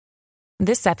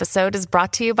This episode is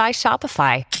brought to you by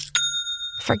Shopify.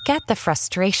 Forget the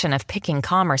frustration of picking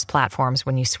commerce platforms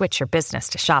when you switch your business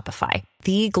to Shopify,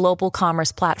 the global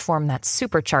commerce platform that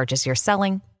supercharges your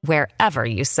selling wherever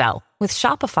you sell. With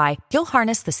Shopify, you'll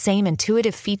harness the same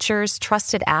intuitive features,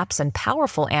 trusted apps, and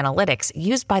powerful analytics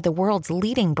used by the world's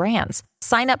leading brands.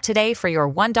 Sign up today for your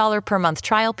 $1 per month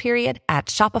trial period at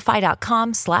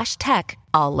shopify.com/tech,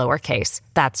 all lowercase.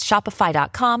 That's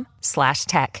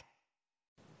shopify.com/tech.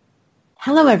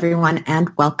 Hello, everyone,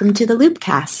 and welcome to the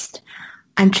Loopcast.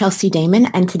 I'm Chelsea Damon,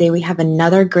 and today we have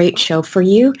another great show for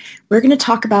you. We're going to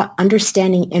talk about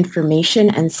understanding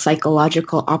information and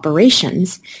psychological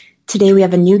operations. Today we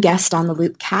have a new guest on the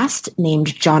Loopcast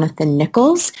named Jonathan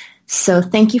Nichols. So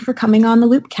thank you for coming on the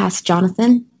Loopcast,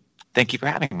 Jonathan. Thank you for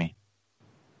having me.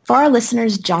 For our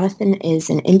listeners, Jonathan is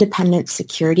an independent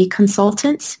security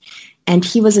consultant, and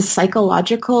he was a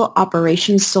psychological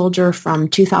operations soldier from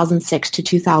 2006 to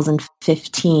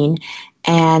 2015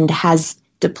 and has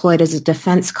deployed as a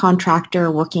defense contractor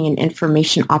working in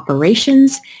information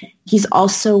operations. He's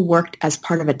also worked as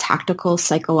part of a tactical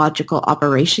psychological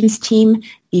operations team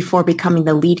before becoming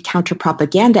the lead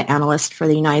counterpropaganda analyst for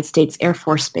the United States Air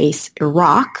Force Base,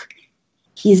 Iraq.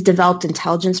 He's developed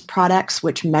intelligence products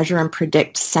which measure and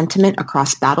predict sentiment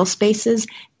across battle spaces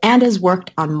and has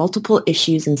worked on multiple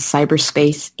issues in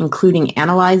cyberspace, including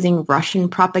analyzing Russian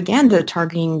propaganda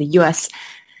targeting the U.S.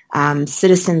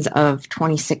 Citizens of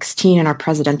 2016 in our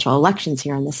presidential elections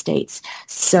here in the States.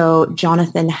 So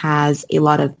Jonathan has a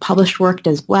lot of published work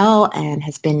as well and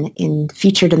has been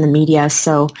featured in the media.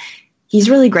 So he's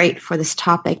really great for this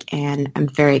topic, and I'm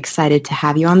very excited to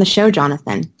have you on the show,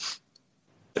 Jonathan.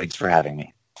 Thanks for having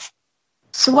me.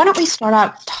 So why don't we start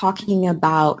out talking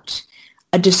about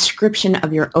a description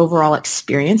of your overall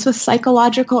experience with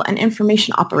psychological and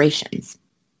information operations?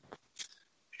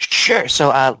 Sure.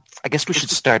 So I guess we should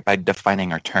start by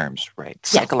defining our terms, right?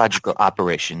 Yes. Psychological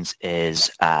operations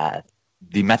is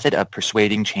the method of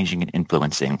persuading, changing, and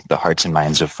influencing the hearts and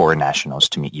minds of foreign nationals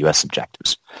to meet U.S.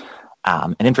 objectives.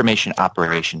 And information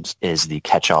operations is the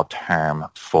catch-all term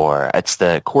it's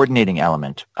the coordinating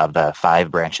element of the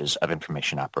 5 branches of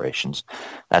information operations.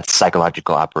 That's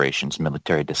psychological operations,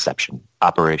 military deception,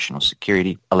 operational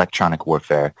security, electronic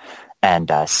warfare, and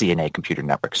CNA computer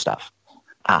network stuff.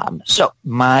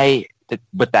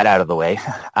 With that out of the way,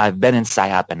 I've been in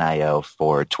PSYOP and IO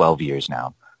for 12 years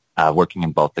now, working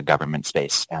in both the government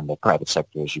space and the private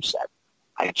sector, as you said.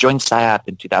 I joined PSYOP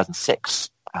in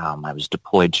 2006. I was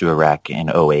deployed to Iraq in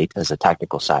 2008 as a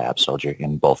tactical PSYOP soldier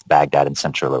in both Baghdad and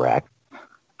central Iraq.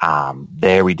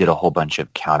 There we did a whole bunch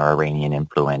of counter-Iranian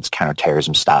influence,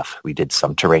 counterterrorism stuff. We did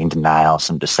some terrain denial,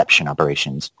 some deception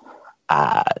operations.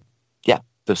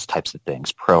 Those types of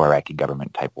things, pro-Iraqi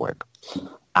government type work.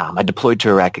 I deployed to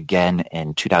Iraq again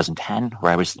in 2010,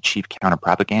 where I was the chief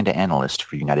counter-propaganda analyst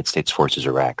for United States Forces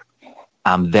Iraq.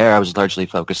 There I was largely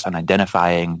focused on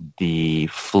identifying the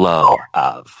flow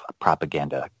of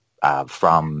propaganda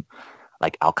from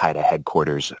like Al-Qaeda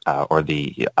headquarters or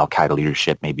the Al-Qaeda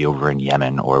leadership maybe over in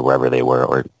Yemen or wherever they were,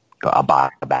 or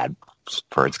Abbottabad,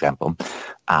 for example,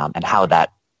 and how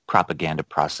that propaganda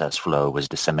process flow was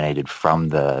disseminated from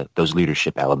those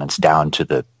leadership elements down to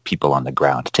the people on the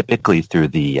ground, typically through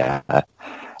the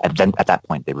at that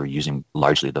point they were using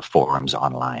largely the forums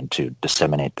online to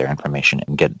disseminate their information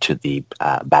and get to the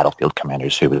battlefield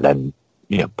commanders who would then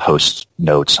post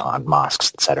notes on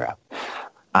mosques, etc.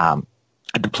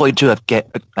 I deployed to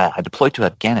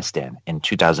Afghanistan in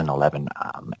 2011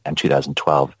 and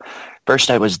 2012.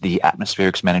 First, I was the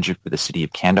atmospherics manager for the city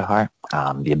of Kandahar.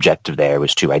 The objective there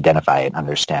was to identify and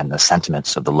understand the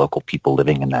sentiments of the local people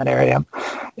living in that area.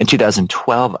 In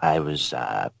 2012, I was,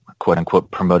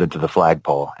 quote-unquote, promoted to the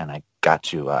flagpole, and I got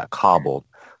to Kabul,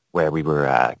 where we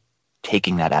were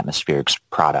taking that atmospherics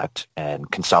product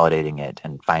and consolidating it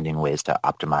and finding ways to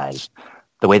optimize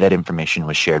the way that information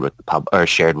was shared with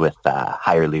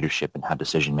higher leadership and how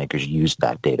decision makers used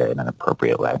that data in an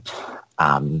appropriate way.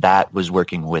 That was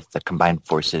working with the Combined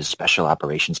Forces Special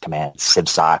Operations Command,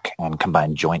 CivSOC, and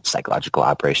Combined Joint Psychological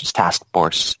Operations Task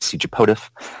Force, CJPOTF.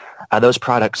 Those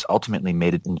products ultimately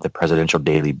made it into the Presidential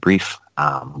Daily Brief,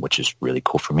 which is really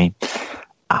cool for me.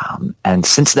 And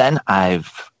since then,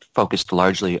 I've focused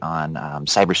largely on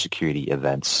cybersecurity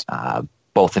events,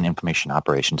 both in information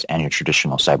operations and your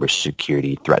traditional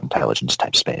cybersecurity threat intelligence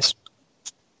type space.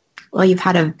 Well, you've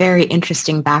had a very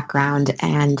interesting background,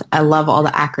 and I love all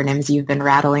the acronyms you've been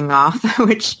rattling off,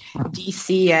 which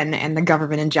DC and the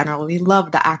government in general, we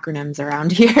love the acronyms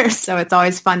around here, so it's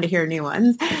always fun to hear new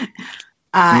ones.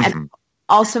 And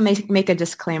also make a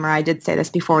disclaimer. I did say this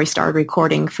before we started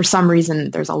recording. For some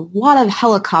reason, there's a lot of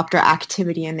helicopter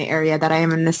activity in the area that I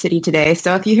am in the city today.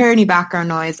 So if you hear any background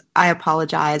noise, I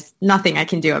apologize. Nothing I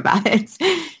can do about it.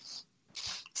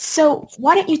 So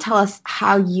why don't you tell us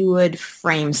how you would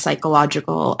frame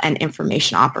psychological and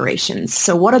information operations?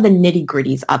 So what are the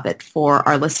nitty-gritties of it for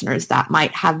our listeners that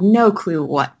might have no clue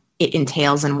what it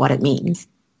entails and what it means?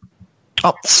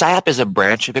 Oh, PSYOP is a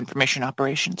branch of information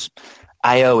operations.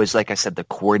 IO is, like I said, the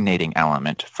coordinating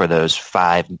element for those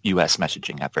 5 U.S.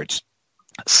 messaging efforts.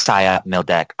 PSYOP,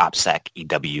 MILDEC, OPSEC,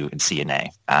 EW, and CNA.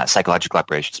 Psychological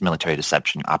operations, military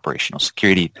deception, operational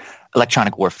security,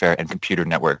 electronic warfare, and computer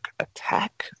network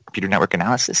attack, computer network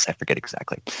analysis. I forget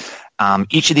exactly.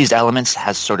 Each of these elements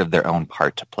has sort of their own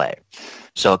part to play.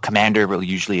 So a commander will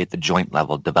usually at the joint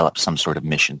level develop some sort of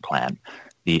mission plan.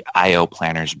 The IO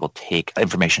planners will take,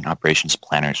 information operations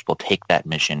planners will take that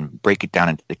mission, break it down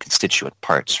into the constituent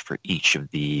parts for each of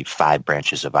the 5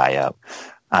 branches of IO.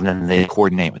 And then they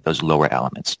coordinate with those lower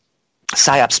elements.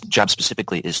 PSYOP's job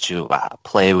specifically is to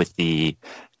play with the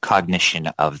cognition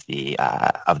of the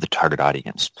target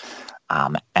audience.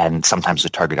 And sometimes the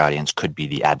target audience could be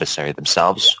the adversary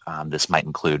themselves. This might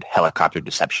include helicopter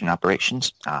deception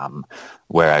operations,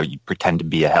 where you pretend to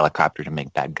be a helicopter to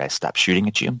make bad guys stop shooting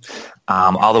at you,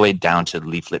 all the way down to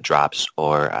leaflet drops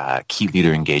or key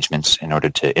leader engagements in order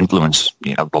to influence,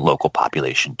 the local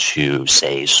population to,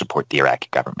 say, support the Iraqi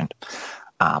government.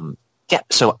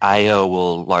 So IO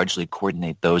will largely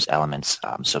coordinate those elements.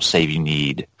 So say you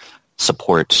need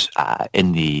support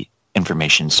in the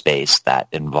information space that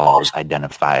involves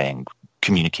identifying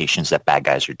communications that bad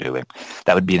guys are doing.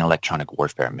 That would be an electronic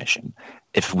warfare mission.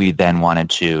 If we then wanted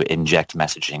to inject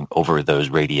messaging over those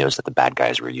radios that the bad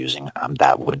guys were using,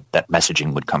 that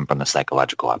messaging would come from the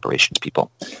psychological operations people.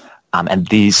 And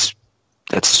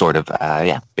that's sort of,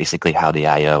 basically how the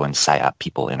IO and PSYOP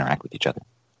people interact with each other.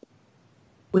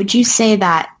 Would you say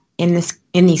that in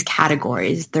these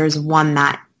categories, there's one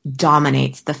that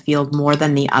dominates the field more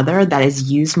than the other, that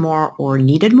is used more or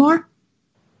needed more?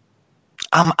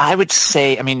 I would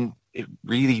say, it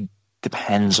really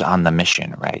depends on the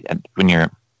mission, right? And when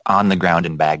you're on the ground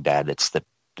in Baghdad, it's the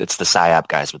PSYOP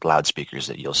guys with loudspeakers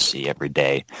that you'll see every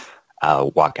day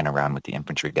walking around with the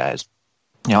infantry guys.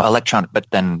 Electronic, but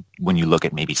then when you look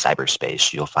at maybe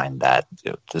cyberspace, you'll find that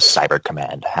the cyber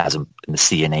command and the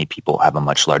CNA people have a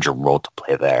much larger role to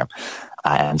play there.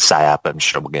 And PSYOP, I'm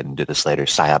sure we'll get into this later,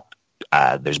 PSYOP,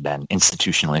 there's been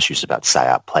institutional issues about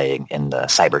PSYOP playing in the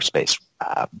cyberspace.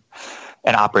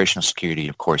 And operational security,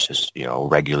 of course, is a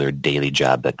regular daily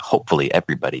job that hopefully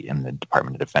everybody in the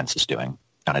Department of Defense is doing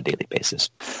on a daily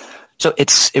basis. So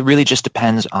it really just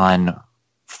depends on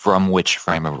from which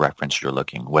frame of reference you're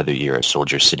looking, whether you're a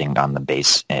soldier sitting on the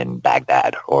base in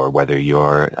Baghdad or whether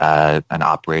you're an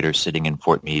operator sitting in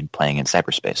Fort Meade playing in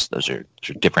cyberspace. Those are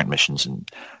different missions, and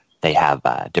they have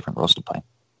different roles to play.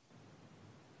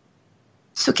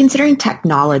 So considering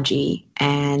technology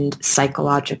and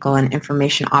psychological and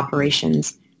information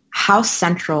operations, how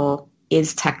central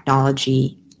is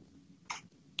technology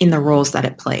in the roles that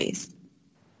it plays?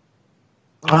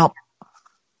 Well,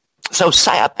 so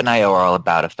PSYOP and IO are all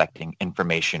about affecting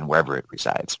information wherever it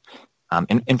resides.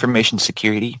 In information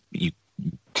security, you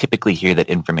typically hear that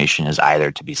information is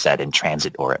either to be set in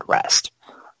transit or at rest.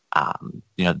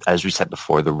 As we said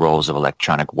before, the roles of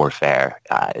electronic warfare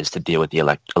is to deal with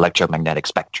the electromagnetic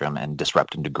spectrum and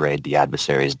disrupt and degrade the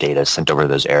adversary's data sent over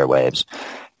those airwaves.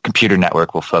 Computer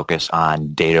network will focus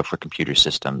on data for computer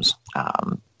systems.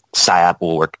 PSYOP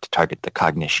will work to target the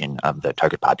cognition of the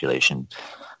target population.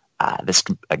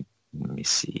 Let me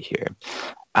see here.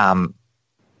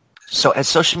 So as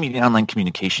social media and online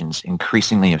communications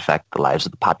increasingly affect the lives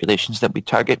of the populations that we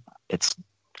target, it's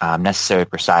necessary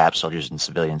for PSYOP soldiers and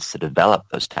civilians to develop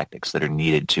those tactics that are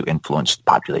needed to influence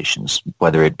populations,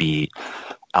 whether it be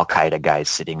Al-Qaeda guys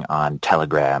sitting on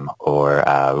Telegram or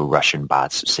Russian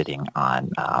bots sitting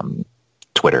on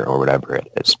Twitter or whatever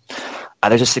it is.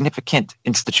 There's a significant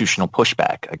institutional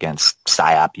pushback against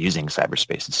PSYOP using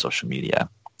cyberspace and social media.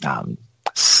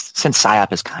 Since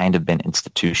PSYOP has kind of been since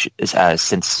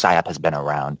PSYOP has been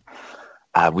around,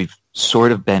 we've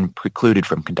sort of been precluded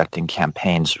from conducting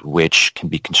campaigns which can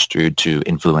be construed to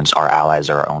influence our allies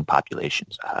or our own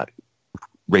populations.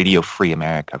 Radio Free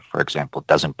America, for example,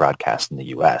 doesn't broadcast in the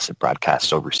U.S. It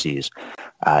broadcasts overseas,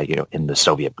 in the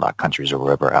Soviet bloc countries or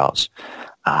wherever else.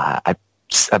 I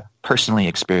personally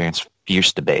experienced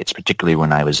fierce debates, particularly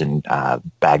when I was in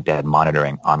Baghdad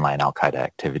monitoring online Al-Qaeda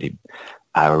activity,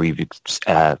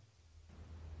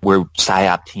 where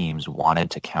PSYOP teams wanted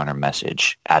to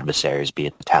counter-message adversaries, be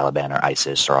it the Taliban or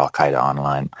ISIS or Al-Qaeda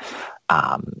online.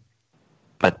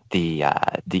 But the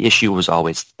issue was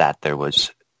always that there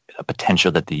was a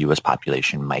potential that the U.S.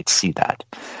 population might see that.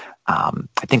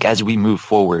 I think as we move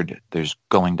forward, there's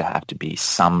going to have to be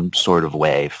some sort of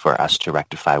way for us to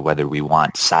rectify whether we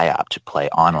want PSYOP to play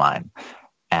online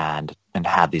and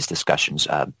have these discussions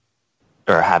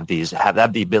or have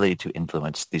the ability to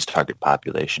influence these target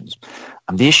populations.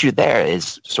 The issue there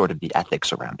is sort of the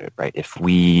ethics around it, right? If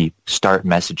we start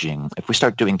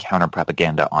doing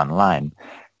counter-propaganda online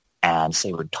and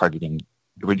say we're targeting,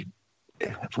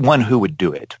 who would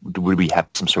do it? Would we have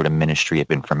some sort of Ministry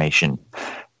of Information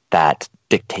that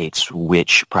dictates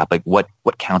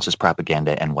what counts as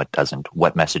propaganda and what doesn't?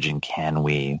 What messaging can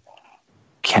we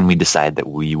decide that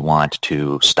we want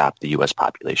to stop the U.S.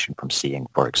 population from seeing,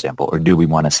 for example, or do we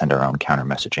want to send our own counter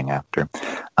messaging after?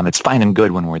 It's fine and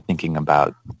good when we're thinking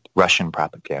about Russian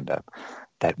propaganda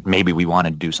that maybe we want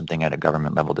to do something at a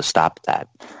government level to stop that.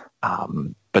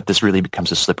 But this really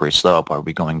becomes a slippery slope. Are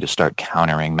we going to start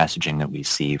countering messaging that we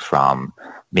see from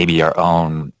maybe our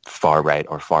own far-right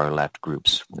or far-left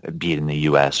groups, be it in the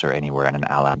U.S. or anywhere in an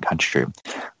allied country?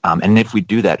 And if we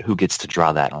do that, who gets to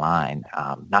draw that line?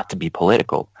 Not to be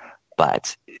political,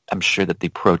 but I'm sure that the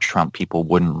pro-Trump people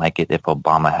wouldn't like it if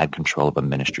Obama had control of a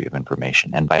Ministry of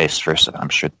Information, and vice versa. I'm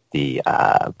sure the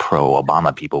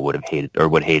pro-Obama people would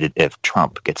hate it if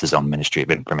Trump gets his own Ministry of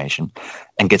Information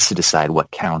and gets to decide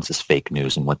what counts as fake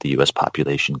news and what the U.S.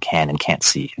 population can and can't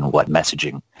see, and what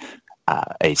messaging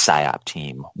a PSYOP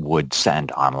team would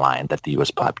send online that the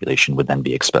U.S. population would then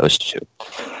be exposed to.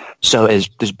 So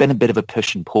there's been a bit of a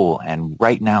push and pull, and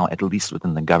right now, at least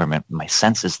within the government, my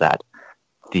sense is that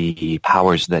the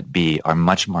powers that be are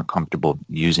much more comfortable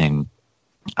using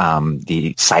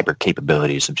the cyber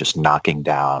capabilities of just knocking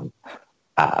down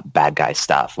bad guy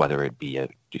stuff, whether it be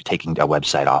taking a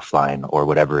website offline or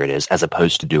whatever it is, as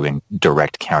opposed to doing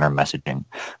direct counter messaging,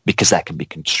 because that can be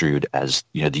construed as,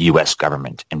 the U.S.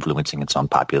 government influencing its own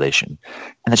population.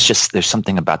 And it's just, there's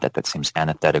something about that seems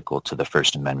antithetical to the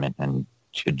First Amendment and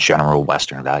to general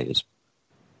Western values.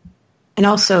 And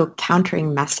also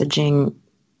countering messaging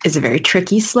is a very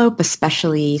tricky slope,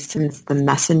 especially since the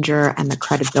messenger and the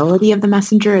credibility of the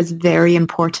messenger is very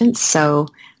important. So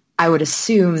I would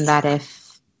assume that if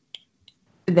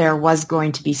there was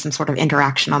going to be some sort of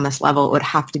interaction on this level, it would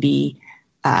have to be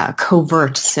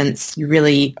covert, since you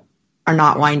really are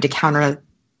not wanting to counter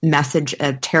message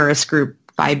a terrorist group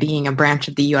by being a branch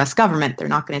of the U.S. government. They're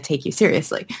not going to take you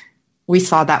seriously. We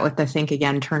saw that with the Think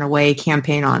Again, Turn Away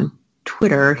campaign on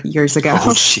Twitter years ago.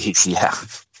 Oh, jeez, yeah.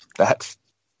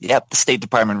 The State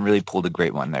Department really pulled a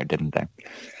great one there, didn't they?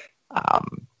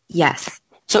 Yes.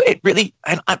 So it really,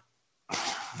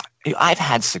 I've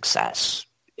had success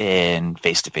in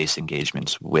face-to-face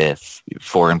engagements with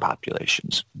foreign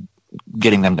populations,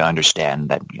 getting them to understand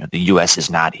that the U.S. is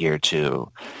not here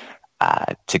to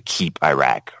keep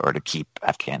Iraq or to keep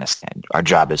Afghanistan. Our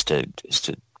job is to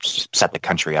set the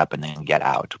country up and then get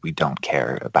out. We don't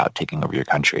care about taking over your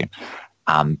country.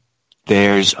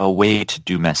 There's a way to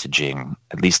do messaging,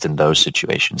 at least in those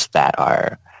situations, that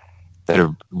are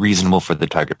reasonable for the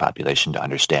target population to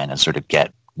understand and sort of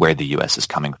get where the U.S. is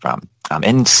coming from.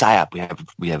 In PSYOP,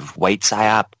 we have white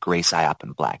PSYOP, gray PSYOP,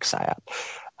 and black PSYOP.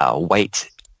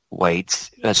 White.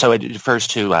 So it refers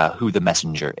to who the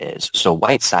messenger is. So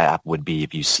white PSYOP would be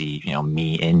if you see,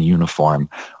 me in uniform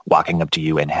walking up to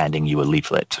you and handing you a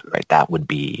leaflet, right? That would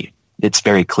be, it's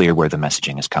very clear where the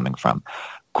messaging is coming from.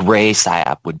 Gray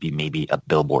PSYOP would be maybe a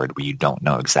billboard where you don't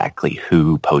know exactly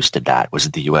who posted that. Was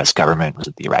it the U.S. government? Was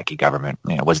it the Iraqi government?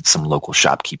 Was it some local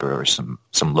shopkeeper or some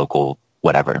local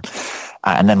whatever?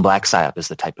 And then black PSYOP is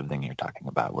the type of thing you're talking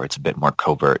about, where it's a bit more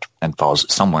covert and falls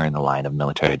somewhere in the line of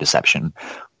military deception,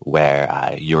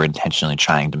 where you're intentionally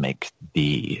trying to make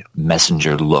the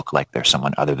messenger look like they're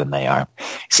someone other than they are. You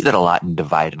see that a lot in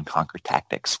divide and conquer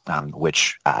tactics,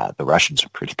 which the Russians are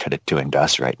pretty good at doing to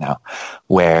us right now,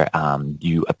 where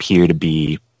you appear to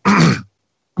be, you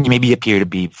maybe appear to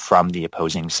be from the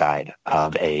opposing side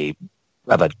of a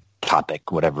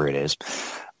topic, whatever it is,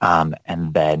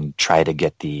 and then try to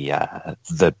get the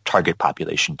target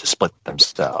population to split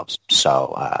themselves.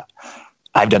 So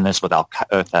I've done this with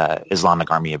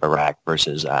Islamic Army of Iraq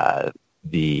versus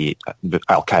the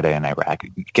Al-Qaeda in Iraq.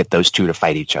 Get those two to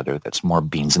fight each other. That's more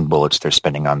beans and bullets they're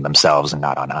spending on themselves and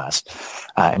not on us.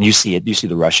 And you see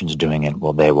the Russians doing it.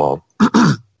 Well, they will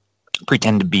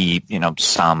pretend to be,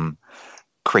 some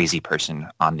crazy person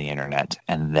on the internet.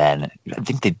 And then I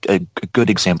think a good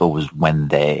example was when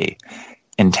they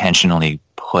intentionally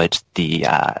put they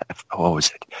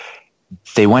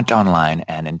went online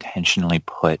and intentionally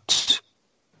put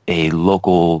a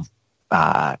local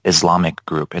Islamic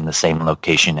group in the same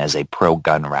location as a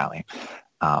pro-gun rally.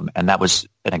 And that was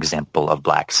an example of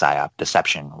black psyop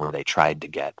deception, where they tried to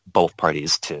get both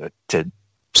parties to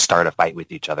start a fight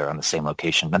with each other on the same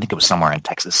location. I think it was somewhere in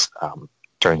Texas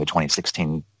during the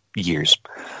 2016 years.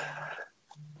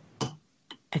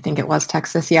 I think it was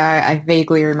Texas. Yeah, I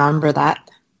vaguely remember that.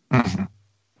 Mm-hmm.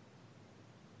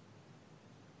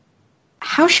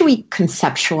 How should we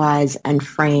conceptualize and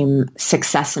frame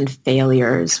success and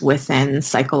failures within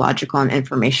psychological and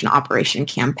information operation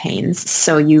campaigns?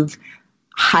 So you've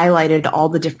highlighted all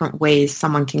the different ways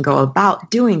someone can go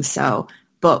about doing so,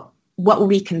 but what would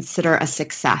we consider a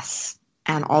success,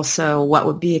 and also what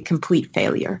would be a complete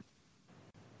failure?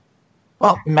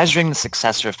 Well, measuring the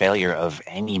success or failure of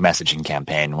any messaging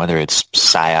campaign, whether it's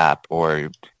PSYOP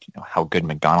or how good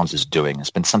McDonald's is doing,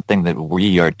 has been something that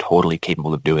we are totally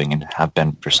capable of doing and have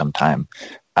been for some time.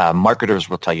 Marketers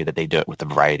will tell you that they do it with a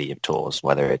variety of tools,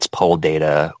 whether it's poll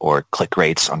data or click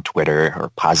rates on Twitter or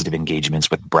positive engagements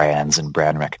with brands and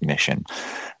brand recognition.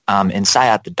 In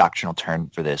PSYOP, the doctrinal term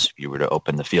for this, if you were to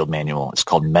open the field manual, is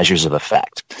called measures of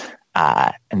effect.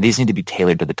 And these need to be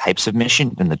tailored to the types of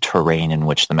mission and the terrain in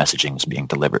which the messaging is being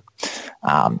delivered.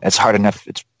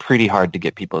 It's pretty hard to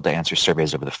get people to answer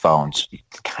surveys over the phone. So you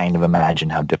can kind of imagine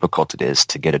how difficult it is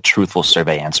to get a truthful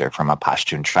survey answer from a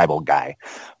Pashtun tribal guy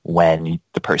when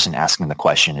the person asking the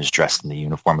question is dressed in the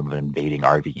uniform of an invading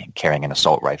army and carrying an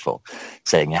assault rifle,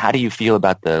 saying, how do you feel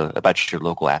about your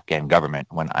local Afghan government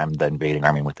when I'm the invading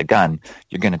army with a gun?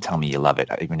 You're going to tell me you love it,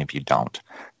 even if you don't.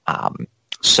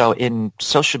 So in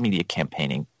social media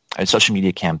campaigning, social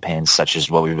media campaigns such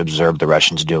as what we've observed the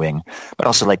Russians doing, but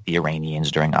also like the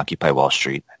Iranians during Occupy Wall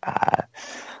Street, I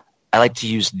like to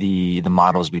use the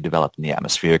models we developed in the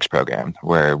Atmospherics program,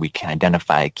 where we can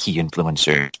identify key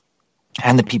influencers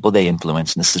and the people they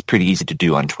influence. And this is pretty easy to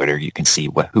do on Twitter. You can see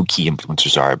who key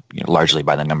influencers are, largely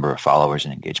by the number of followers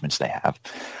and engagements they have,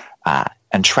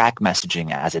 and track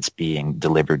messaging as it's being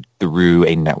delivered through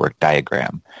a network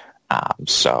diagram.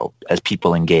 So as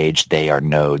people engage, they are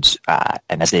nodes,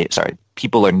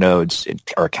 people are nodes,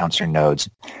 or accounts are nodes,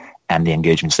 and the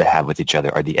engagements they have with each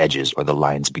other are the edges or the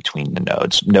lines between the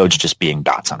nodes. Nodes just being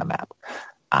dots on a map.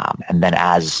 And then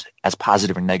as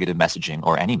positive or negative messaging,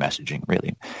 or any messaging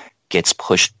really, gets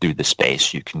pushed through the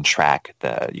space, you can track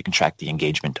the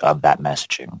engagement of that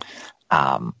messaging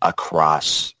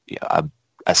across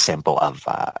a sample of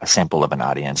an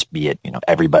audience, be it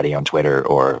everybody on Twitter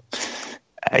or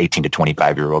 18 to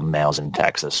 25-year-old males in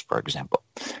Texas, for example.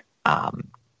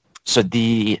 So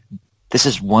this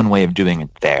is one way of doing it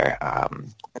there.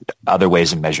 Other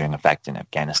ways of measuring effect in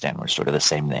Afghanistan were sort of the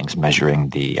same things, measuring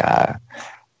the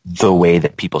way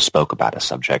that people spoke about a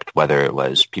subject, whether it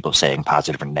was people saying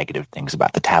positive or negative things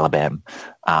about the Taliban,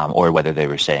 or whether they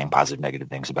were saying positive, negative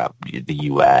things about the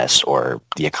U.S. or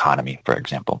the economy, for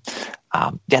example.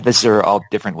 These are all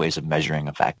different ways of measuring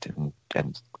effect,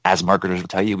 and as marketers will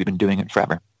tell you, we've been doing it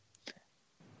forever.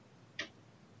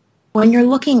 When you're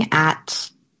looking at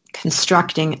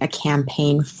constructing a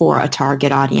campaign for a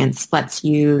target audience, let's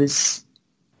use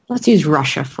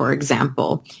Russia, for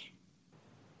example.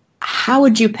 How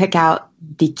would you pick out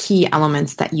the key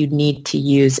elements that you'd need to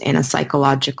use in a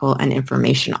psychological and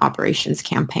information operations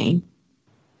campaign?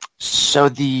 So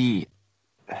this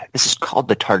is called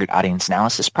the target audience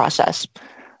analysis process.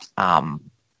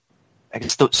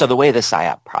 So the way the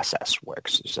PSYOP process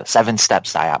works is a 7-step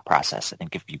PSYOP process. I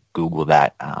think if you Google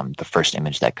that, the first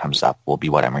image that comes up will be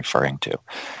what I'm referring to.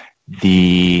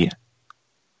 The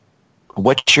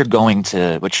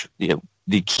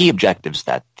key objectives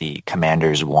that the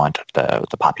commanders want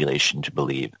the population to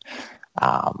believe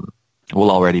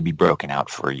will already be broken out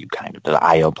for you. The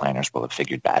IO planners will have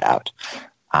figured that out.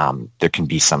 There can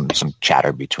be some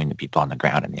chatter between the people on the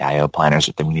ground and the IO planners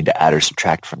that we need to add or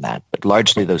subtract from that. But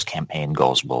largely those campaign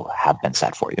goals will have been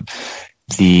set for you.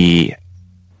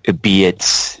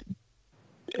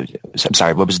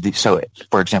 So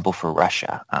for example, for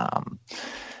Russia,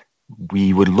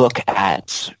 we would look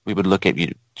at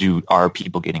are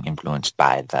people getting influenced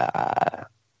by the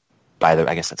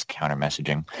I guess that's counter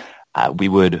messaging. We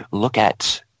would look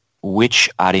at which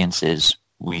audiences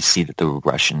we see that the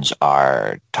Russians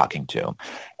are talking to.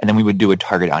 And then we would do a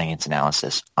target audience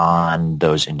analysis on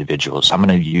those individuals. I'm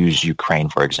going to use Ukraine,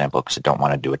 for example, because I don't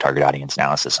want to do a target audience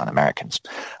analysis on Americans.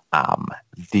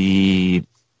 The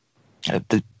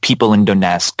people in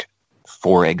Donetsk,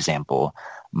 for example,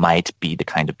 might be the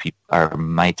kind of people, or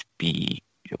might be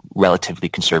relatively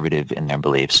conservative in their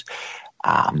beliefs.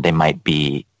 They might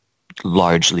be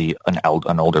largely an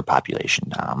older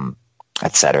population,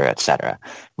 et cetera, et cetera.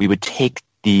 We would take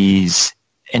these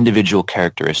individual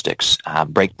characteristics,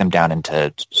 break them down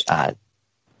into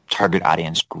target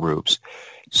audience groups,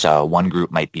 So one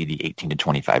group might be the 18 to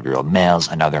 25-year-old males.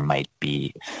 Another might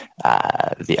be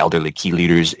the elderly key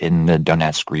leaders in the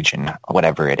Donetsk region,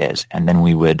 whatever it is. And then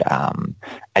we would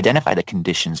identify the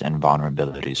conditions and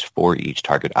vulnerabilities for each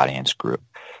target audience group.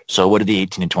 So what do the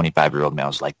 18 to 25-year-old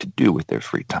males like to do with their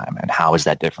free time? And how is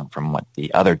that different from what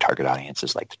the other target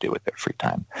audiences like to do with their free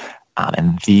time?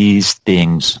 And these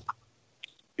things,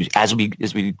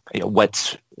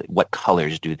 what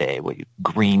colors do they?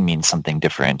 Green means something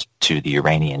different to the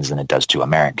Iranians than it does to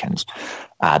Americans,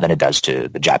 than it does to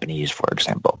the Japanese, for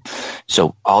example.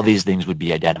 So all these things would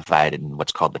be identified in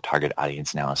what's called the target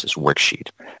audience analysis worksheet.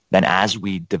 Then as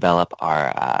we develop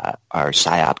our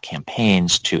PSYOP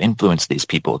campaigns to influence these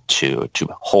people to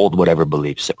hold whatever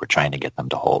beliefs that we're trying to get them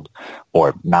to hold,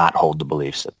 or not hold the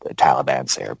beliefs that the Taliban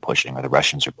say are pushing or the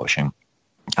Russians are pushing,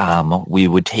 we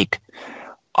would take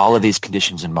all of these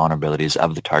conditions and vulnerabilities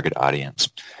of the target audience,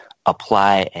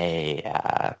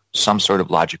 apply some sort of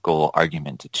logical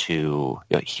argument to,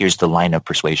 here's the line of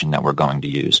persuasion that we're going to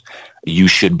use. You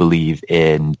should believe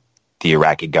in the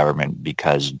Iraqi government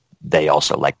because they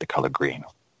also like the color green,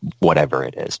 whatever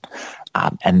it is.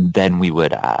 And then we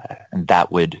would,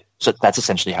 so that's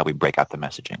essentially how we break out the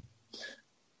messaging.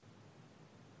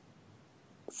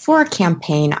 For a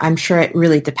campaign, I'm sure it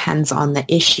really depends on the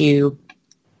issue,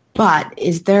 but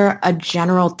is there a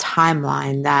general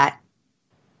timeline that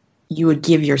you would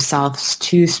give yourselves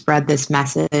to spread this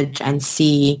message and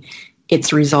see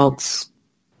its results?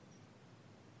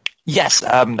 Yes,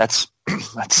 that's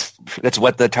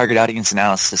what the target audience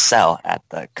analysis cell at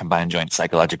the Combined Joint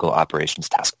Psychological Operations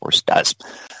Task Force does.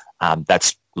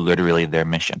 That's literally their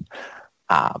mission.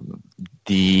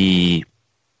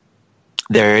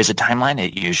 There is a timeline.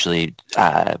 It usually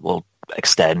will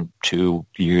extend 2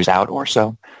 years out or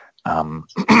so.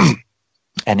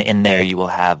 And in there you will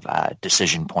have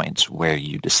decision points where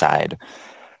you decide,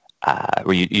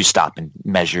 where you stop and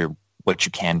measure what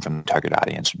you can from the target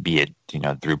audience, be it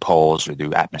through polls or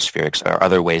through atmospherics or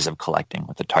other ways of collecting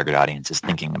what the target audience is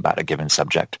thinking about a given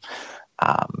subject.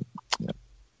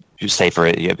 You say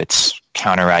if it's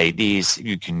counter IEDs,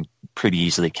 you can pretty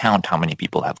easily count how many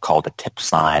people have called a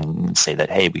tips line and say that,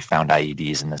 hey, we found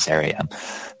IEDs in this area,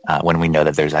 when we know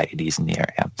that there's IEDs in the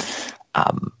area.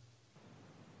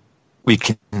 We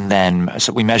can then,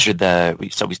 so we measure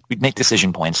we make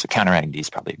decision points. The counter IED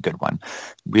is probably a good one.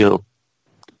 We'll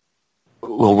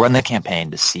run the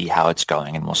campaign to see how it's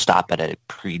going, and we'll stop at a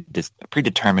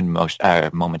predetermined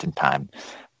moment in time,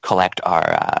 collect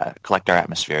our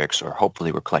atmospherics, or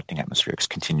hopefully we're collecting atmospherics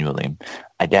continually,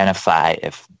 identify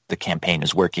if the campaign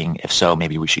is working. If so,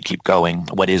 maybe we should keep going.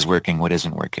 What is working, what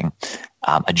isn't working,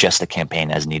 adjust the campaign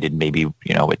as needed. Maybe,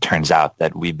 it turns out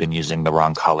that we've been using the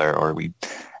wrong color, or we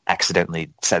accidentally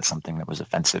said something that was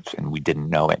offensive and we didn't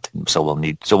know it. And so we'll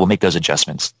make those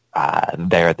adjustments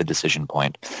there at the decision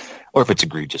point. Or if it's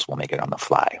egregious, we'll make it on the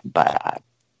fly. But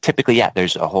typically,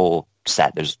 there's a whole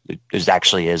set. There's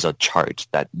actually is a chart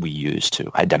that we use to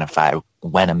identify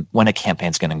when a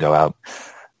campaign's going to go out,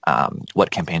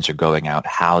 what campaigns are going out,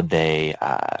 how they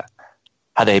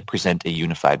present a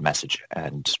unified message.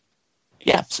 And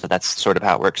so that's sort of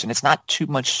how it works. And it's not too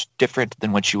much different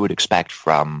than what you would expect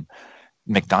from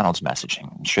McDonald's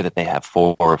messaging. I'm sure that they have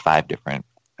 4 or 5 different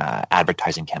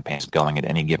advertising campaigns going at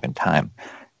any given time.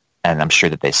 And I'm sure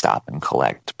that they stop and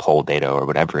collect poll data or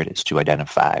whatever it is to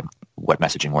identify what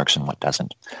messaging works and what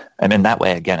doesn't. And in that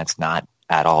way, again, it's not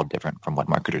at all different from what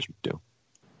marketers would do.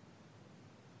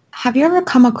 Have you ever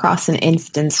come across an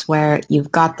instance where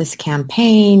you've got this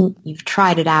campaign, you've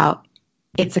tried it out,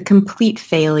 it's a complete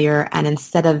failure, and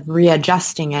instead of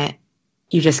readjusting it,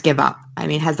 you just give up? I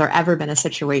mean, has there ever been a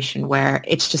situation where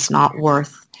it's just not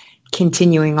worth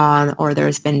continuing on, or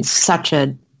there's been such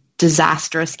a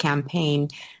disastrous campaign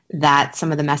that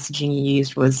some of the messaging you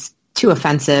used was too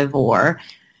offensive or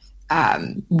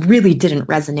really didn't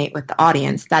resonate with the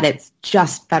audience, that it's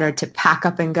just better to pack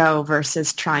up and go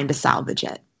versus trying to salvage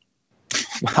it?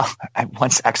 Well, I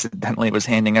once accidentally was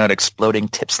handing out exploding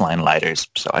tips line lighters,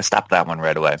 so I stopped that one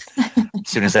right away. As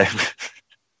soon as I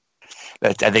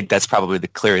think that's probably the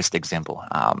clearest example.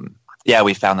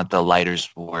 We found that the lighters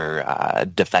were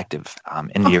defective.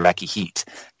 In the Iraqi heat,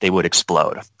 they would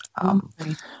explode.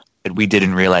 But we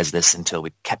didn't realize this until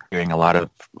we kept hearing a lot of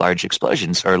large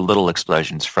explosions or little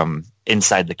explosions from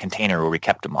inside the container where we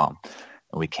kept them all.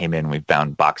 And we came in, we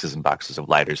found boxes and boxes of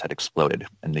lighters had exploded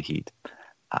in the heat.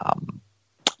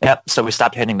 So we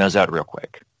stopped handing those out real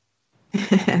quick.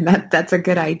 That's a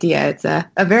good idea. It's a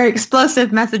very explosive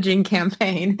messaging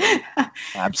campaign.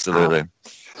 Absolutely.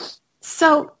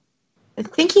 So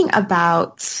thinking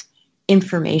about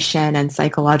information and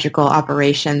psychological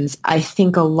operations, I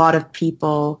think a lot of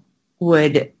people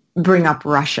would bring up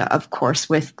Russia, of course,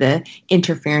 with the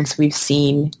interference we've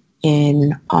seen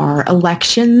in our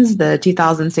elections, the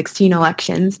 2016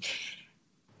 elections.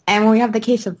 And when we have the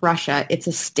case of Russia, it's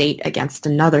a state against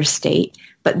another state.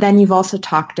 But then you've also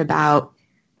talked about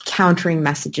countering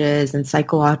messages and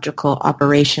psychological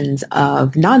operations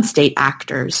of non-state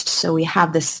actors. So we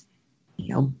have this,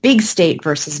 big state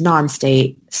versus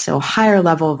non-state, so higher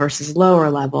level versus lower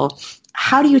level.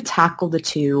 How do you tackle the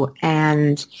two?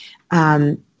 And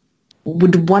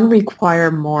would one require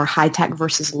more high-tech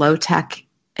versus low-tech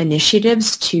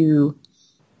initiatives to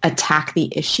attack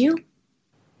the issue?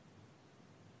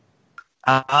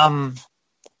 I'm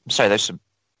sorry, there's some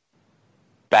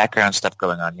background stuff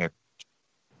going on here.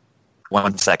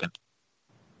 1 second.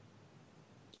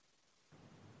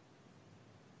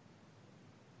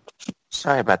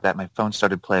 Sorry about that. My phone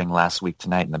started playing last week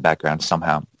tonight in the background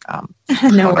somehow.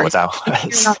 No worries. What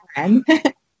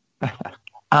that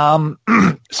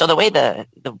was. So the way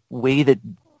that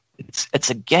it's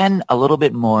again a little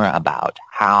bit more about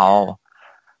how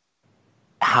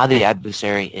the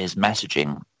adversary is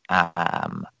messaging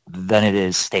than it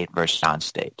is state versus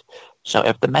non-state. So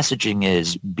if the messaging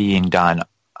is being done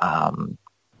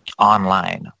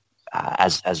online,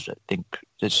 as I think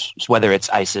whether it's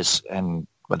ISIS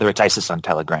on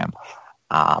Telegram,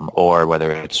 or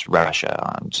whether it's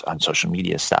Russia on social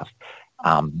media stuff,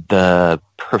 the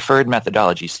preferred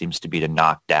methodology seems to be to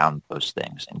knock down those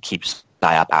things and keep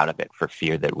PSYOP out of it for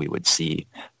fear that we would see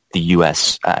the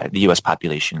U.S.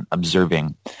 population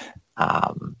observing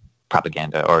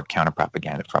propaganda or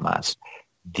counter-propaganda from us.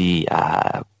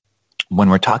 When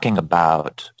we're talking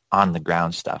about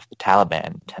on-the-ground stuff, the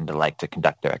Taliban tend to like to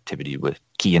conduct their activity with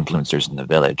key influencers in the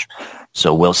village.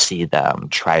 So we'll see them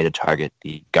try to target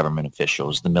the government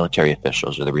officials, the military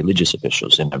officials, or the religious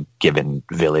officials in a given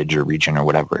village or region or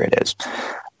whatever it is.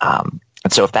 And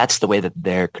so if that's the way that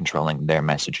they're controlling their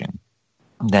messaging,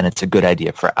 then it's a good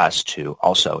idea for us to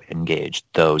also engage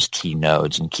those key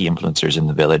nodes and key influencers in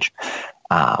the village.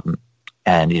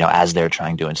 And, as they're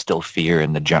trying to instill fear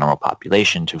in the general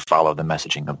population to follow the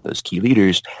messaging of those key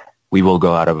leaders, we will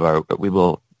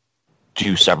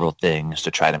do several things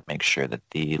to try to make sure that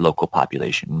the local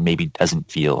population maybe doesn't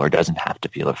feel or doesn't have to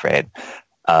feel afraid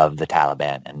of the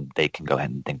Taliban, and they can go ahead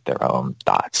and think their own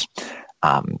thoughts.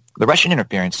 The Russian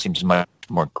interference seems much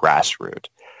more grassroots.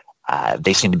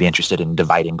 They seem to be interested in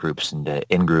dividing groups into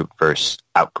in-group versus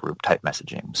out-group type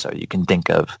messaging. So you can think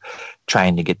of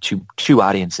trying to get two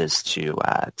audiences to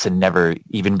never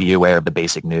even be aware of the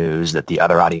basic news that the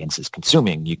other audience is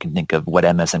consuming. You can think of what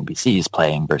MSNBC is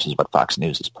playing versus what Fox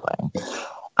News is playing.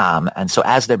 And so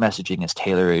as their messaging is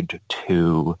tailored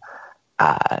to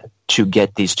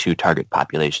get these two target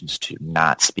populations to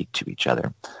not speak to each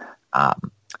other,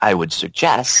 I would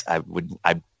suggest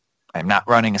I'm not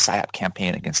running a PSYOP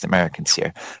campaign against Americans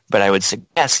here, but I would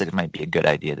suggest that it might be a good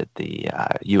idea that the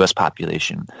U.S.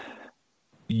 population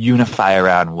unify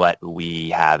around what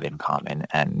we have in common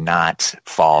and not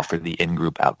fall for the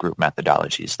in-group, out-group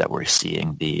methodologies that we're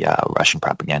seeing the Russian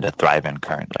propaganda thrive in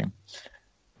currently.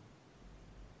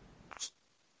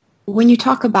 When you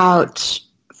talk about,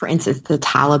 for instance, the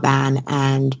Taliban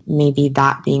and maybe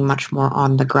that being much more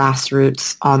on the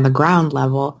grassroots, on the ground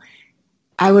level,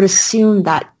 I would assume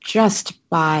that just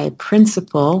by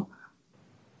principle,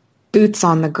 boots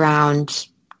on the ground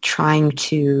trying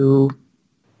to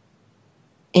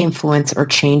influence or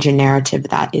change a narrative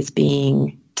that is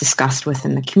being discussed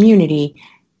within the community,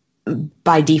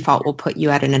 by default will put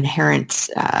you at an inherent,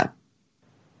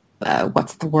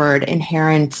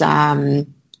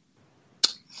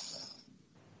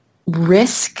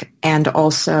 risk and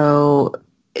also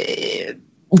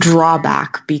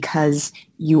drawback because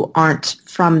you aren't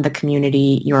from the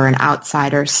community, you're an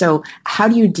outsider. So how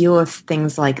do you deal with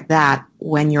things like that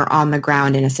when you're on the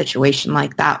ground in a situation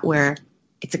like that where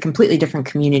it's a completely different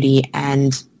community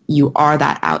and you are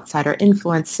that outsider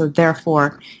influence, so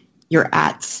therefore you're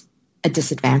at a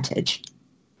disadvantage?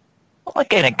 Well,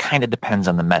 again, it kind of depends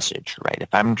on the message, right?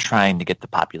 If I'm trying to get the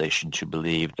population to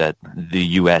believe that the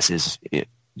U.S. is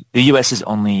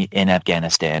only in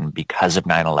Afghanistan because of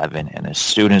 9/11, and as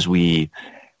soon as we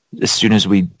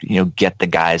get the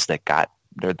guys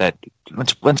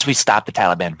once we stop the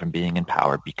Taliban from being in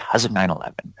power because of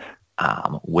 9/11,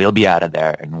 we'll be out of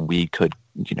there, and we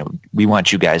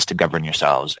want you guys to govern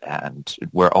yourselves, and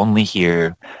we're only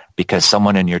here because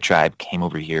someone in your tribe came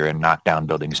over here and knocked down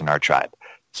buildings in our tribe.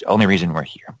 It's the only reason we're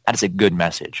here. That is a good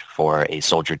message for a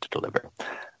soldier to deliver.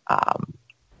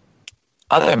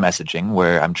 Other messaging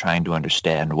where I'm trying to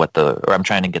understand I'm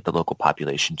trying to get the local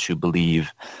population to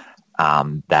believe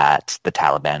that the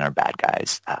Taliban are bad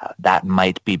guys. That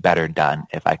might be better done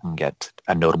if I can get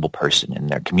a notable person in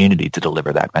their community to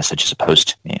deliver that message as opposed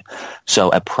to me. So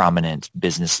a prominent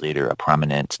business leader, a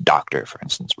prominent doctor, for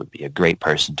instance, would be a great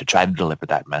person to try to deliver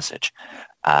that message.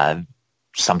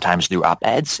 Sometimes through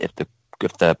op-eds, if the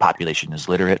population is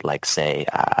literate, like say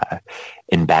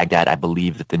in Baghdad, I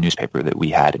believe that the newspaper that we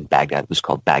had in Baghdad was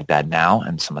called Baghdad Now,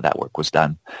 and some of that work was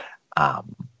done.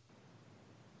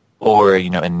 Or,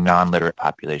 in non-literate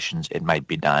populations, it might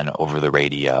be done over the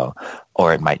radio,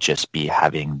 or it might just be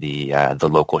having the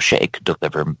local sheikh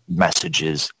deliver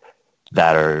messages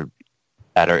that are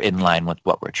in line with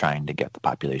what we're trying to get the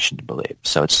population to believe.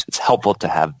 So it's helpful to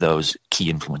have those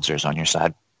key influencers on your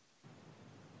side.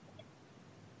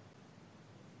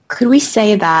 Could we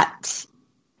say that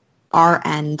our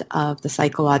end of the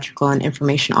psychological and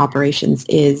information operations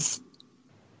is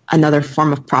another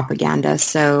form of propaganda?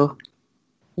 So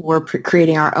we're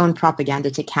creating our own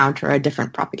propaganda to counter a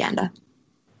different propaganda.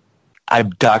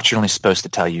 I'm doctrinally supposed to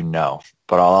tell you no,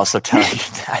 but I'll also tell you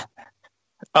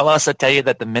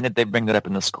that the minute they bring that up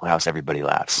in the schoolhouse, everybody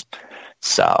laughs.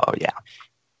 So yeah.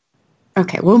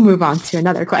 Okay, we'll move on to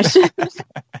another question.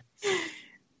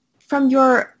 From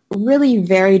your really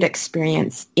varied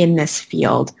experience in this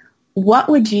field, what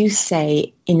would you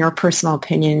say, in your personal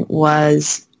opinion,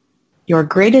 was your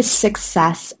greatest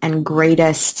success and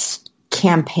greatest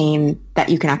campaign that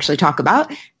you can actually talk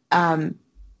about?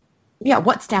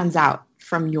 What stands out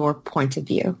from your point of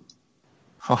view?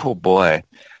 Oh boy.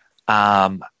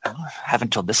 I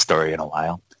haven't told this story in a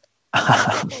while.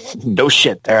 No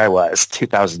shit, there I was,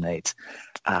 2008.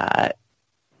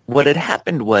 What had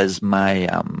happened was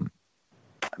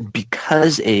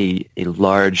because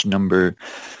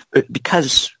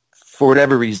for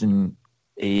whatever reason,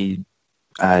 a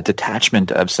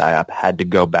detachment of PSYOP had to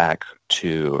go back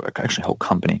to, actually, a whole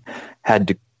company had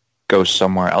to go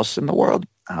somewhere else in the world.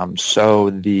 So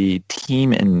the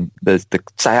team in the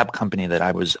PSYOP company that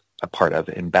I was a part of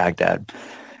in Baghdad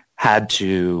had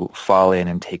to fall in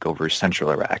and take over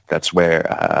central Iraq. That's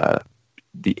where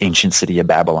the ancient city of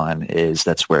Babylon is.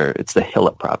 That's where it's the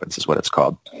Hillah province is what it's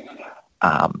called.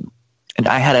 And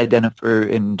I had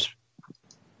identified, and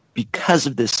because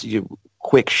of this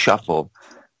quick shuffle,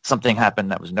 something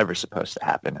happened that was never supposed to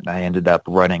happen, and I ended up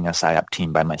running a PSYOP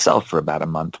team by myself for about a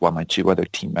month while my two other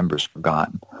team members were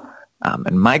gone.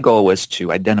 And my goal was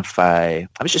to identify,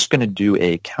 I was just going to do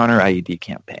a counter-IED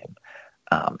campaign.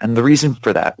 And the reason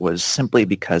for that was simply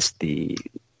because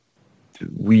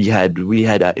we had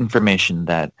information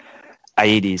that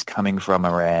IEDs coming from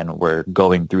Iran were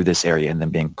going through this area and then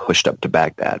being pushed up to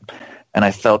Baghdad. And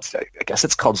I felt, I guess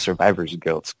it's called survivor's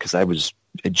guilt, because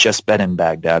had just been in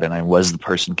Baghdad and I was the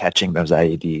person catching those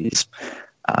IEDs.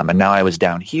 And now I was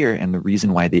down here, and the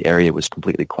reason why the area was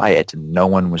completely quiet and no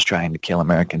one was trying to kill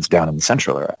Americans down in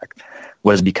central Iraq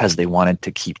was because they wanted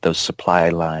to keep those supply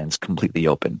lines completely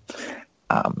open.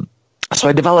 So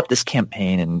I developed this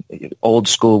campaign, and old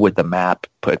school with the map,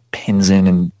 put pins in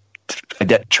and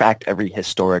tracked every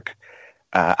historic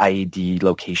IED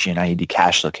location, IED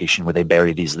cache location where they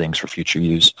bury these things for future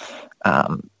use.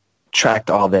 Tracked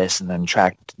all this, and then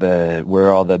tracked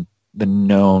where all the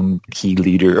known key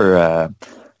leader or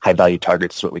high value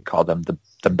targets is what we call them,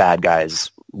 the bad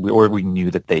guys, or we knew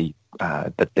that they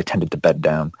tended to bed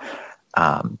down.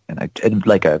 And I did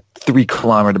like a 3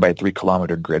 kilometer by 3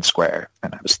 kilometer grid square,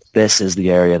 and this is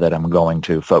the area that I'm going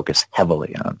to focus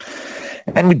heavily on.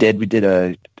 And we did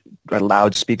a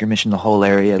loudspeaker mission, the whole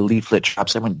area, leaflet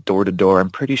drops. I went door to door. I'm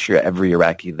pretty sure every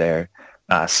Iraqi there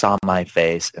saw my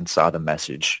face and saw the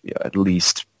message at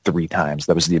least 3 times.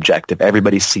 That was the objective.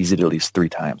 Everybody sees it at least 3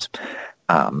 times.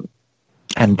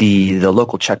 And the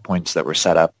local checkpoints that were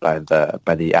set up by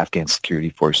the Afghan security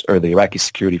force or the Iraqi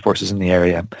security forces in the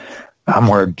area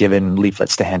were given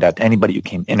leaflets to hand out to anybody who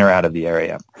came in or out of the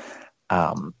area.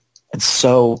 And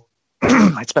so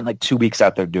I spent like 2 weeks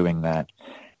out there doing that.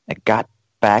 I got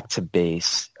back to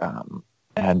base,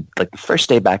 and like the first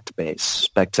day back to base,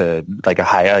 back to like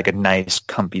a nice,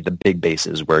 comfy, the big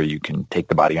bases where you can take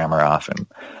the body armor off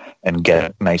and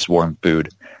get nice warm food.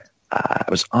 I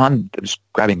was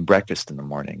grabbing breakfast in the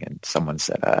morning, and someone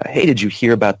said, "Hey, did you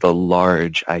hear about the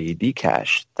large IED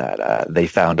cache that they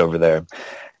found over there?"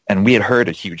 And we had heard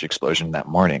a huge explosion that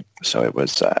morning, so it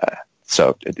was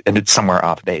and it's somewhere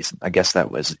off base. I guess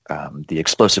that was the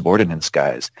explosive ordnance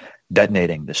guys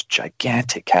detonating this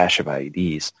gigantic cache of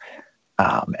IEDs.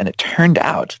 And it turned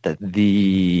out that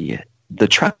the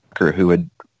trucker who had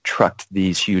trucked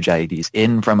these huge IEDs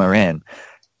in from Iran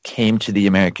came to the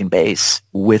American base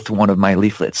with one of my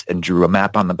leaflets and drew a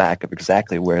map on the back of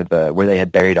exactly where they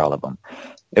had buried all of them.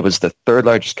 It was the third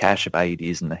largest cache of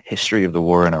IEDs in the history of the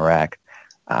war in Iraq.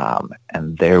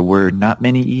 And there were not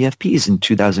many EFPs in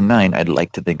 2009. I'd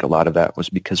like to think a lot of that was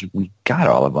because we got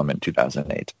all of them in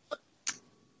 2008.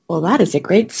 Well, that is a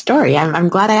great story. I'm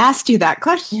glad I asked you that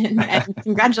question, and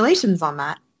congratulations on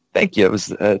that. Thank you. It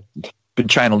was been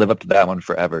trying to live up to that one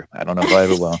forever. I don't know if I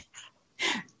ever will.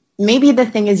 Maybe the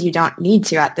thing is you don't need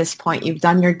to at this point. You've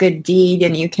done your good deed,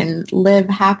 and you can live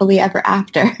happily ever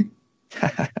after.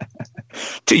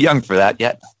 Too young for that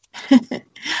yet.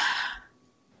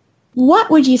 What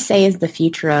would you say is the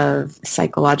future of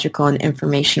psychological and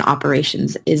information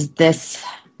operations? Is this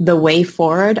the way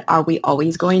forward? Are we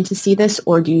always going to see this,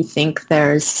 or do you think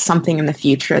there's something in the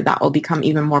future that will become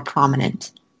even more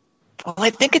prominent? Well, I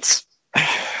think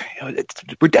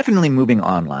we're definitely moving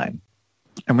online,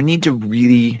 and we need to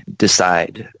really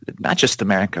decide, not just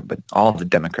America, but all of the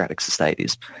democratic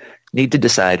societies need to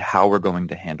decide how we're going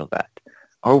to handle that.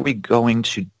 Are we going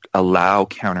to allow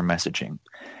counter-messaging?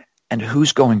 And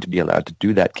who's going to be allowed to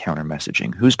do that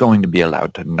counter-messaging? Who's going to be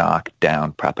allowed to knock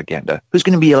down propaganda? Who's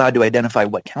going to be allowed to identify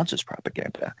what counts as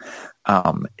propaganda?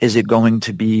 Is it going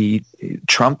to be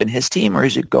Trump and his team, or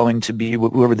is it going to be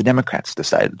whoever the Democrats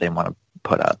decide that they want to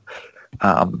put up?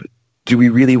 Do we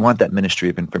really want that Ministry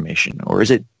of Information, or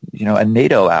is it, a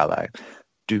NATO ally?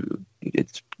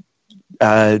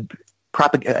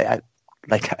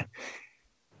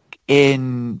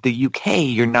 In the UK,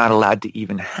 you're not allowed to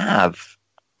even have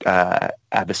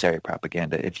adversary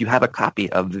propaganda. If you have a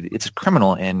copy of it's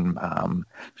criminal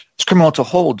to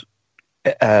hold,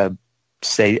 the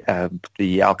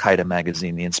Al-Qaeda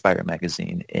magazine, the Inspire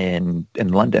magazine in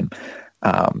London.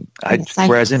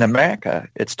 Whereas in America,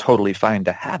 it's totally fine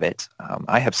to have it.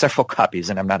 I have several copies,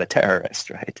 and I'm not a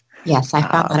terrorist, right? Yes, I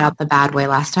found that out the bad way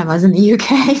last time I was in the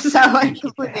UK, so I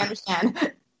completely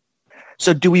understand.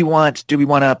 So do we want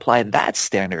to apply that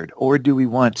standard, or do we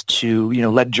want to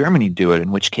let Germany do it?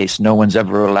 In which case, no one's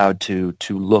ever allowed to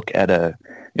look at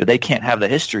they can't have the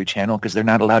History Channel because they're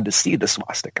not allowed to see the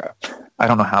swastika. I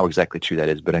don't know how exactly true that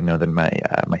is, but I know that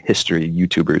my history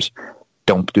YouTubers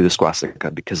don't do the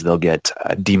swastika because they'll get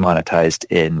demonetized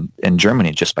in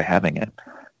Germany just by having it,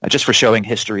 just for showing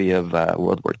history of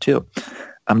World War II.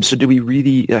 So do we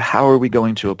really? How are we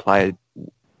going to apply?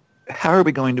 How are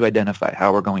we going to identify?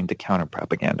 How we're going to counter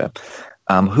propaganda?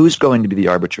 Who's going to be the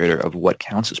arbitrator of what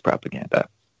counts as propaganda?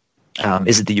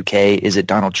 Is it the UK? Is it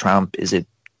Donald Trump? Is it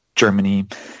Germany?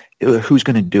 Who's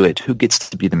going to do it? Who gets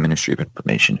to be the Ministry of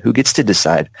Information? Who gets to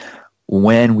decide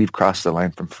when we've crossed the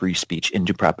line from free speech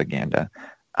into propaganda?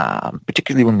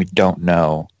 Particularly when we don't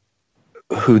know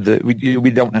we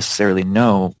don't necessarily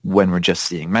know when we're just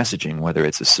seeing messaging, whether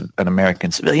it's an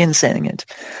American civilian saying it,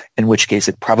 in which case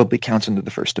it probably counts under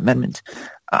the First Amendment,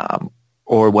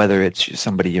 or whether it's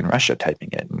somebody in Russia typing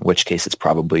it, in which case it's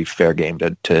probably fair game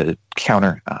to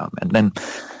counter. And then,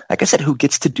 like I said, who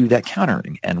gets to do that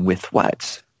countering, and with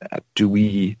what? Do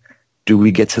we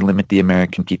get to limit the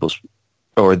American people's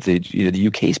or the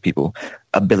UK's people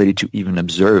ability to even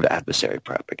observe adversary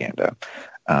propaganda?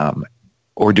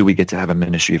 Or do we get to have a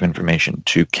Ministry of Information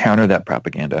to counter that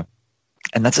propaganda?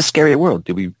 And that's a scary world.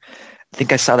 I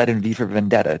think I saw that in V for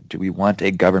Vendetta. Do we want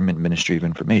a government Ministry of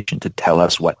Information to tell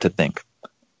us what to think?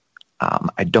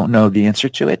 I don't know the answer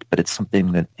to it, but it's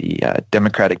something that the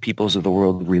democratic peoples of the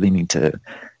world really need to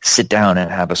sit down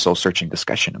and have a soul-searching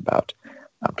discussion about,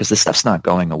 because this stuff's not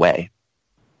going away.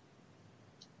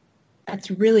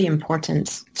 That's really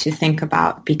important to think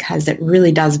about, because it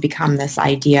really does become this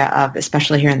idea of,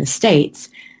 especially here in the States,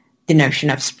 the notion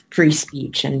of free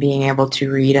speech and being able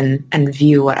to read and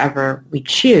view whatever we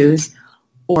choose,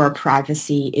 or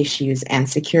privacy issues and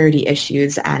security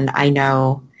issues. And I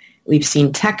know we've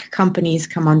seen tech companies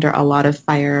come under a lot of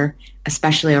fire,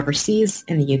 especially overseas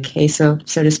in the UK, so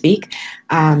to speak,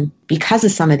 because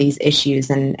of some of these issues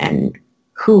and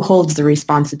who holds the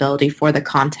responsibility for the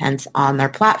content on their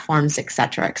platforms, et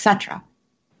cetera, et cetera.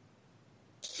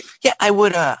 Yeah, I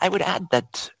would add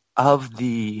that of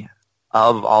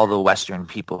all the Western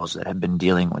peoples that have been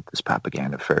dealing with this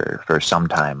propaganda for some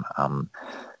time,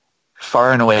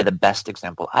 far and away the best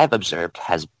example I've observed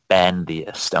has been the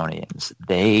Estonians.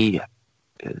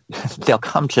 They'll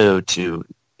come to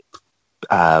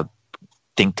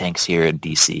think tanks here in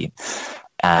DC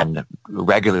and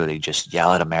regularly just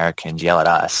yell at Americans, yell at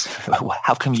us.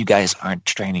 How come you guys aren't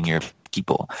training your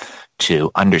people to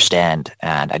understand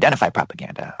and identify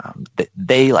propaganda?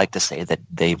 They like to say that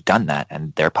they've done that,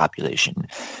 and their population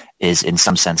is in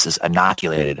some senses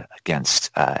inoculated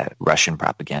against Russian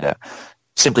propaganda.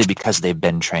 simply because they've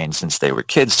been trained since they were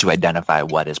kids to identify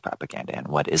what is propaganda and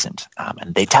what isn't.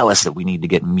 And they tell us that we need to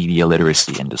get media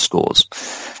literacy into schools.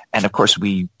 And of course,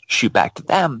 we shoot back to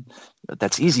them.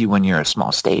 That's easy when you're a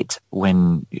small state.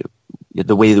 When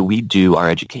the way that we do our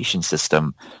education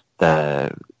system,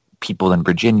 the people in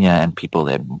Virginia and people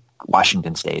in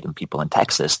Washington State and people in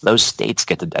Texas, those states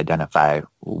get to identify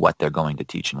what they're going to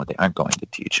teach and what they aren't going to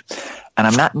teach. And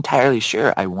I'm not entirely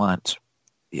sure I want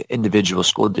individual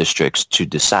school districts to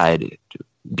decide,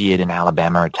 be it in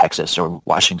Alabama or Texas or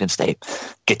Washington State,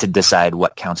 get to decide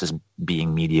what counts as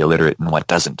being media literate and what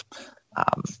doesn't.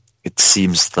 It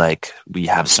seems like we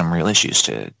have some real issues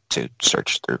to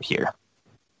search through here.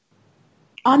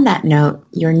 On that note,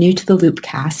 you're new to the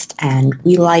Loopcast, and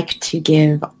we like to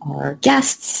give our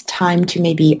guests time to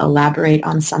maybe elaborate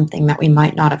on something that we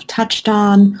might not have touched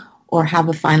on or have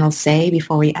a final say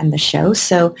before we end the show.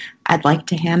 So I'd like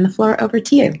to hand the floor over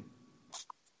to you.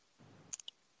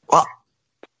 Well,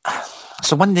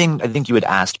 so one thing I think you had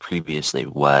asked previously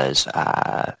was,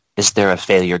 is there a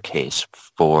failure case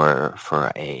for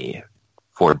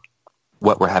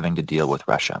what we're having to deal with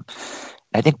Russia?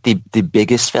 I think the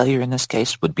biggest failure in this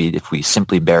case would be if we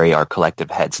simply bury our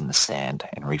collective heads in the sand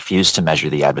and refuse to measure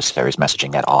the adversary's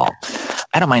messaging at all.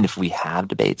 I don't mind if we have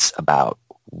debates about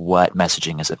what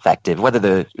messaging is effective, whether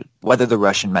the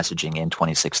Russian messaging in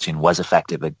 2016 was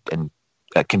effective in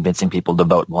convincing people to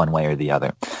vote one way or the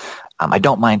other. I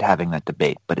don't mind having that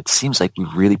debate, but it seems like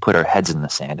we've really put our heads in the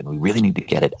sand and we really need to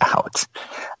get it out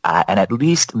and at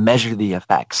least measure the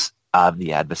effects of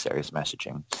the adversary's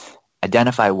messaging.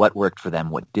 Identify what worked for them,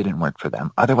 what didn't work for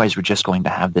them. Otherwise, we're just going to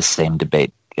have this same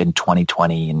debate in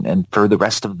 2020 and for the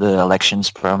rest of the elections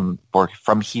from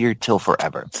here till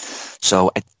forever.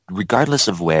 So regardless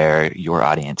of where your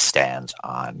audience stands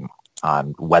on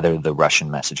whether the Russian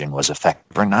messaging was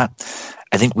effective or not,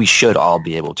 I think we should all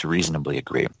be able to reasonably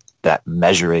agree that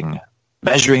measuring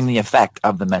the effect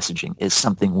of the messaging is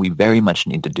something we very much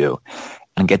need to do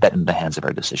and get that in the hands of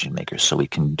our decision makers so we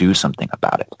can do something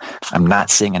about it. I'm not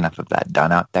seeing enough of that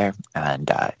done out there,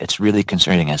 and it's really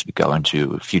concerning as we go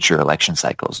into future election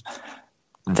cycles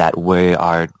that we're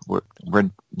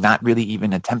not really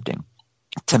even attempting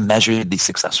to measure the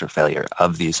success or failure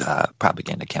of these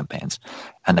propaganda campaigns.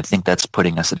 And I think that's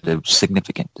putting us at a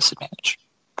significant disadvantage.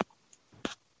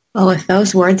 Well, with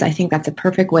those words, I think that's a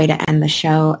perfect way to end the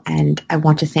show. And I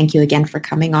want to thank you again for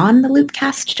coming on the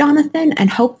Loopcast, Jonathan. And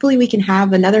hopefully we can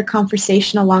have another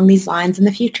conversation along these lines in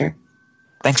the future.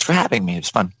 Thanks for having me. It was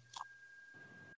fun.